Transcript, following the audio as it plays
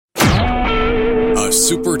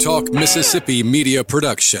SuperTalk Mississippi media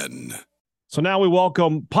production. So now we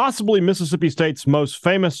welcome possibly Mississippi State's most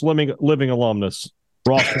famous living alumnus,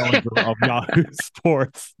 Ross Dellenger of Yahoo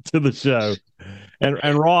Sports, to the show.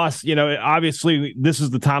 And Ross, obviously this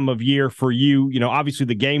is the time of year for you. Obviously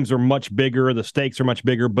the games are much bigger, the stakes are much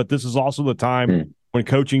bigger, but this is also the time when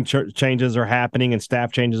coaching changes are happening and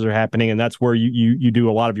staff changes are happening, and that's where you do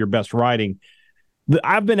a lot of your best writing.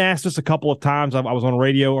 I've been asked this a couple of times. I was on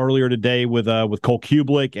radio earlier today with Cole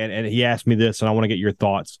Kublik, and he asked me this, and I want to get your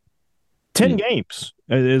thoughts. 10 games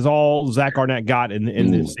is all Zach Arnett got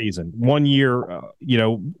in this season. 1 year,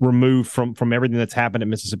 removed from everything that's happened at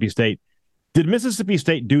Mississippi State. Did Mississippi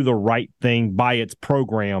State do the right thing by its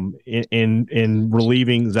program in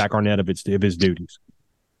relieving Zach Arnett of his duties?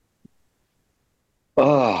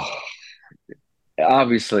 Oh,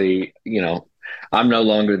 obviously, I'm no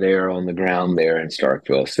longer there on the ground there in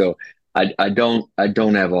Starkville, so I don't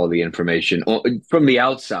have all the information from the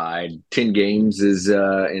outside. 10 games is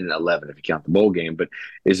in 11 if you count the bowl game, but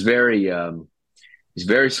it's very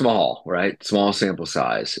small, right? Small sample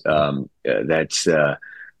size. That's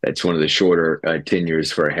one of the shorter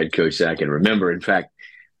tenures for a head coach that I can remember. In fact,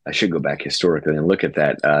 I should go back historically and look at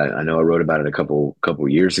that. I know I wrote about it a couple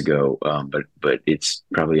years ago, but it's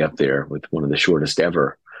probably up there with one of the shortest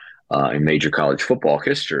ever in major college football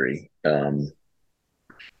history.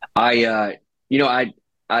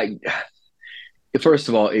 First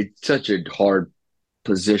of all, it's such a hard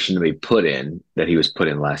position to be put in that he was put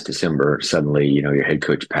in last December. Suddenly, your head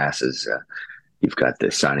coach passes. You've got the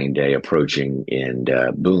signing day approaching, and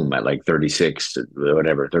boom, at like 36,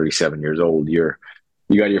 37 years old, you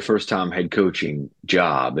got your first time head coaching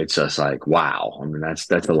job. It's just like, wow. I mean, that's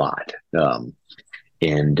a lot.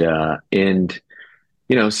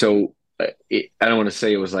 So I don't want to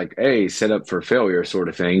say it was like, hey, set up for failure sort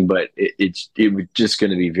of thing, but it was just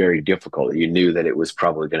going to be very difficult. You knew that it was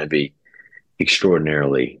probably going to be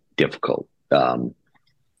extraordinarily difficult.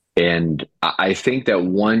 And I think that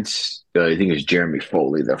once, I think it was Jeremy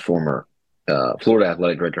Foley, the former Florida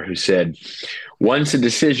athletic director, who said, once a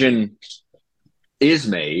decision is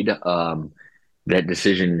made, that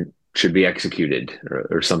decision should be executed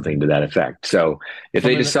or something to that effect. So if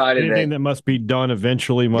they decided anything that must be done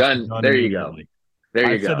eventually must be done there you go.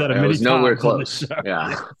 There you go. Said that it was nowhere close.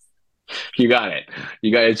 Yeah. You got it.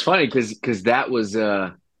 It's funny because that was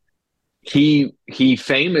he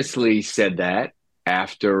famously said that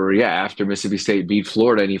after Mississippi State beat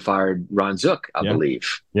Florida and he fired Ron Zook, I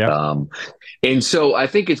believe. Yeah. And so I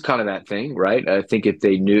think it's kind of that thing, right? I think if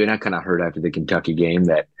they knew, and I kind of heard after the Kentucky game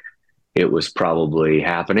that it was probably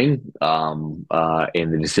happening, and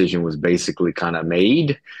the decision was basically kind of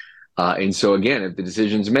made. And so again, if the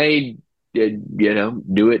decision's made, do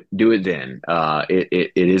it then.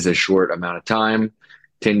 It is a short amount of time,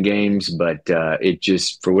 10 games, but it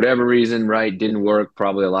just, for whatever reason, right, didn't work.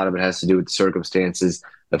 Probably a lot of it has to do with the circumstances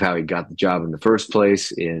of how he got the job in the first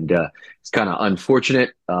place. And it's kind of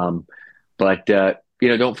unfortunate. But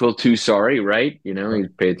don't feel too sorry, right? He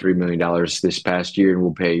paid $3 million this past year and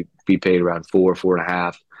will be paid around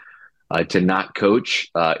 $4.5 to not coach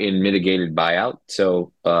in mitigated buyout.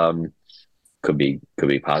 So could be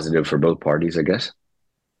positive for both parties, I guess.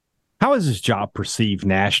 How is this job perceived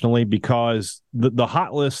nationally? Because the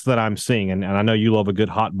hot list that I'm seeing, and I know you love a good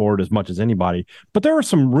hot board as much as anybody, but there are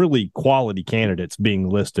some really quality candidates being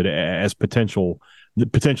listed as potentially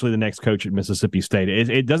the next coach at Mississippi State.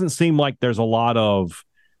 It doesn't seem like there's a lot of,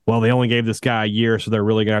 well, they only gave this guy a year, so they're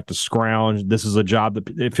really going to have to scrounge. This is a job that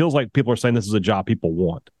it feels like people are saying this is a job people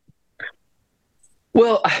want.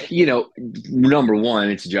 Well, number one,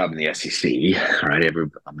 it's a job in the SEC, right?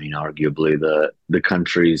 Arguably the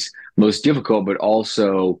country's most difficult, but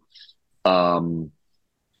also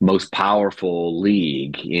most powerful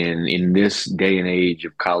league in this day and age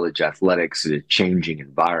of college athletics, a changing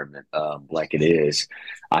environment like it is.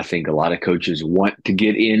 I think a lot of coaches want to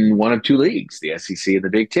get in one of two leagues, the SEC and the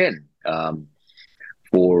Big Ten,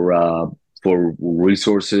 for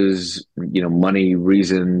resources, money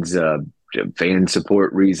reasons, fan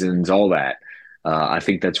support reasons, all that. I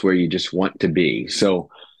think that's where you just want to be. So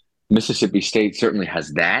Mississippi State certainly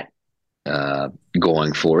has that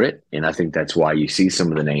going for it. And I think that's why you see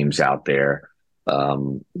some of the names out there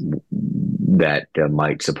that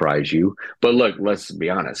might surprise you. But look, let's be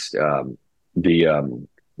honest. The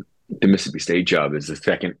Mississippi State job is the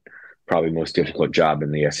second probably most difficult job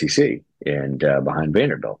in the SEC, and behind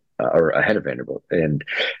Vanderbilt or ahead of Vanderbilt. And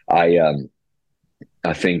I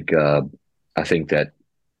think that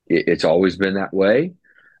it's always been that way.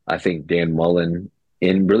 I think Dan Mullen,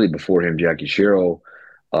 and really before him, Jackie Sherrill,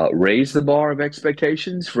 raised the bar of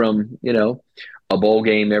expectations from, a bowl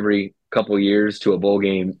game every couple of years to a bowl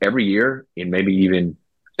game every year, and maybe even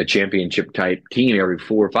a championship type team every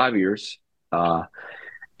 4 or 5 years.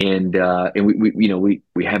 And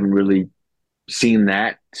we haven't really seen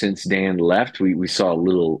that since Dan left. We saw a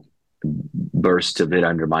little burst of it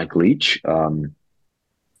under Mike Leach,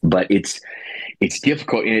 but it's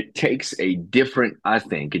difficult, and it takes a different. I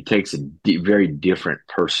think it takes a very different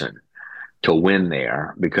person to win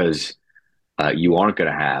there, because you aren't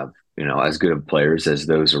going to have as good of players as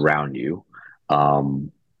those around you.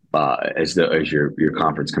 As your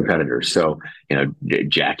conference competitors. So,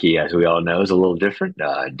 Jackie, as we all know, is a little different.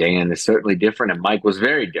 Dan is certainly different, and Mike was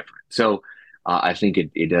very different. So I think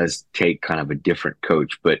it does take kind of a different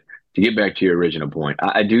coach. But to get back to your original point,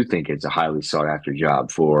 I do think it's a highly sought after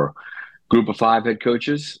job for Group of Five head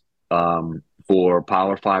coaches, for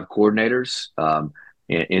Power Five coordinators.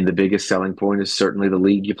 And the biggest selling point is certainly the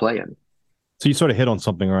league you play in. So you sort of hit on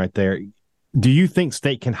something right there. Do you think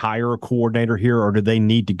State can hire a coordinator here, or do they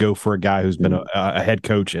need to go for a guy who's been a head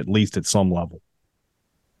coach at least at some level?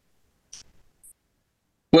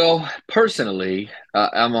 Well, personally,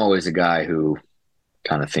 I'm always a guy who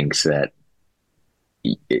kind of thinks that,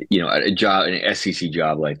 a job, an SEC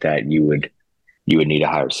job like that, you would need to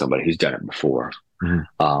hire somebody who's done it before.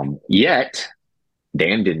 Mm-hmm. Yet,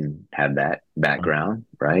 Dan didn't have that background,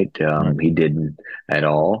 right? He didn't at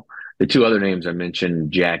all. The two other names I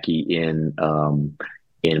mentioned, Jackie and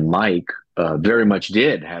Mike, very much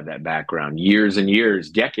did have that background, years and years,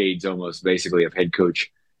 decades almost, basically, of head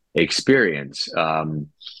coach experience.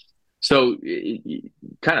 So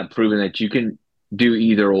kind of proving that you can do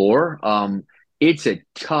either or. It's a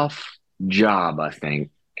tough job, I think,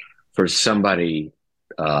 for somebody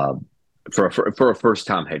for a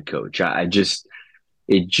first-time head coach.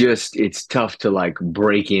 It's tough to like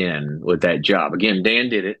break in with that job. Again, Dan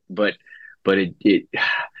did it, but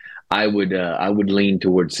I would lean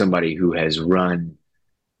towards somebody who has run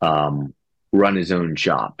his own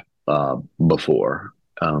shop before.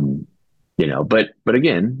 But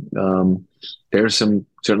again, there's some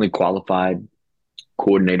certainly qualified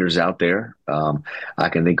coordinators out there. I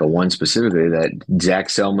can think of one specifically that Zach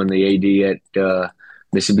Selman, the AD at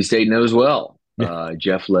Mississippi State, knows well. Yeah.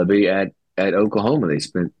 Jeff Levy at Oklahoma. They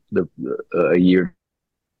spent a year.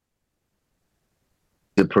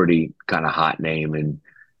 It's a pretty kind of hot name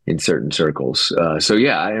in certain circles. So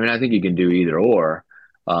yeah, I think you can do either or.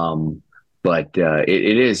 But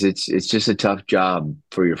it's just a tough job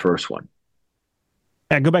for your first one.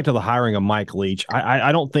 And go back to the hiring of Mike Leach.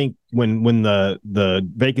 I don't think when the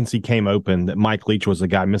vacancy came open that Mike Leach was the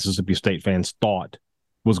guy Mississippi State fans thought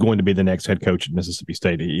was going to be the next head coach at Mississippi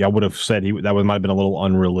State. I would have said that might have been a little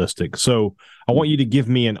unrealistic. So I want you to give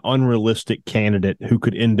me an unrealistic candidate who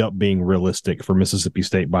could end up being realistic for Mississippi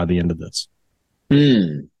State by the end of this.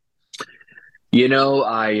 I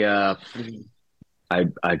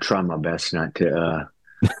try my best not to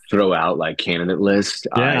throw out like candidate list.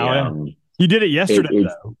 You did it yesterday,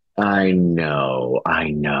 though. I know.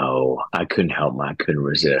 I couldn't help I couldn't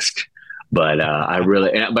resist. But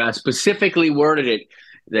I specifically worded it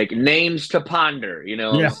like names to ponder.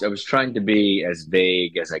 I was trying to be as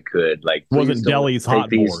vague as I could. Like, wasn't Delly's hot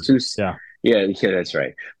board? Yeah, that's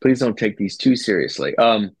right. Please don't take these too seriously.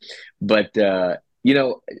 But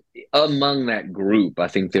among that group, I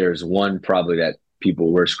think there's one probably that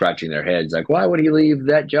people were scratching their heads like, why would he leave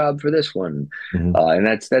that job for this one? Mm-hmm. And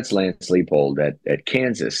that's Lance Leipold at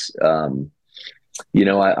Kansas. I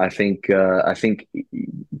think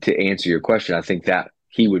to answer your question, I think that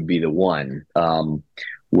he would be the one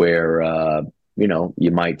where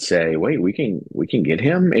you might say, wait, we can get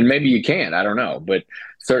him, and maybe you can't. I don't know, but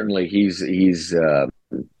certainly he's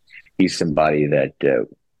somebody that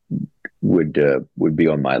would be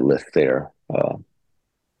on my list there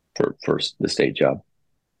for the state job.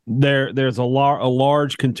 There's a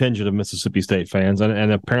large contingent of Mississippi State fans,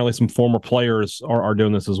 and apparently some former players are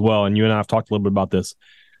doing this as well. And you and I have talked a little bit about this,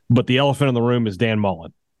 but the elephant in the room is Dan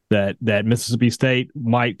Mullen. That Mississippi State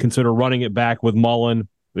might consider running it back with Mullen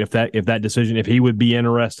if that decision, if he would be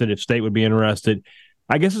interested, if State would be interested.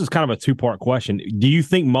 I guess this is kind of a two-part question. Do you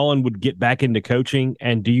think Mullen would get back into coaching,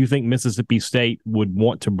 and do you think Mississippi State would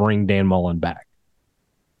want to bring Dan Mullen back?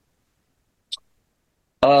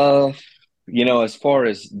 As far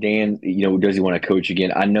as Dan, does he want to coach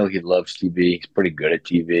again? I know he loves TV. He's pretty good at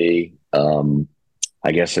TV.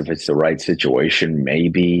 I guess if it's the right situation,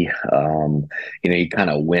 maybe. He kind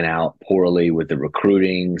of went out poorly with the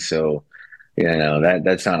recruiting. So,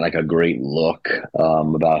 that's not like a great look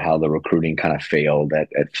about how the recruiting kind of failed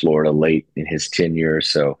at Florida late in his tenure.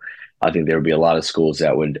 So I think there would be a lot of schools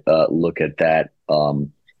that would look at that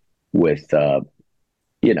with,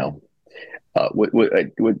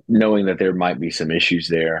 with knowing that there might be some issues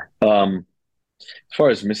there. As far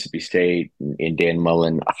as Mississippi State and Dan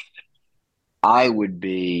Mullen, I would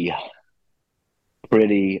be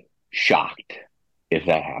pretty shocked if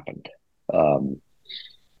that happened.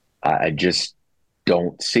 I just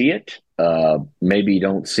don't see it. Maybe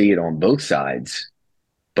don't see it on both sides,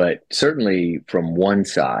 but certainly from one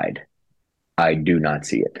side, I do not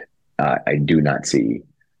see it. I do not see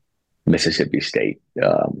Mississippi State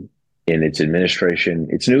in its administration,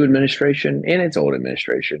 its new administration, and its old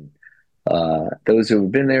administration. Those who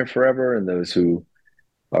have been there forever and those who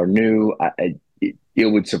are new, it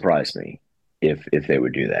would surprise me if they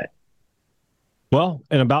would do that. Well,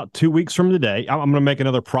 in about 2 weeks from today, I'm going to make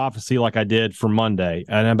another prophecy like I did for Monday.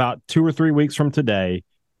 And about 2 or 3 weeks from today,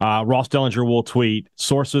 Ross Dellenger will tweet,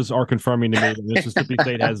 sources are confirming to me that Mississippi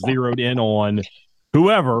State has zeroed in on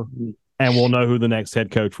whoever, and we'll know who the next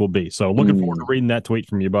head coach will be. So looking forward to reading that tweet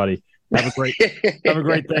from you, buddy. Have a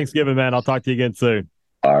great Thanksgiving, man. I'll talk to you again soon.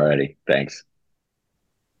 All righty. Thanks.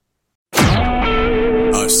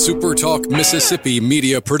 A SuperTalk Mississippi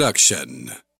media production.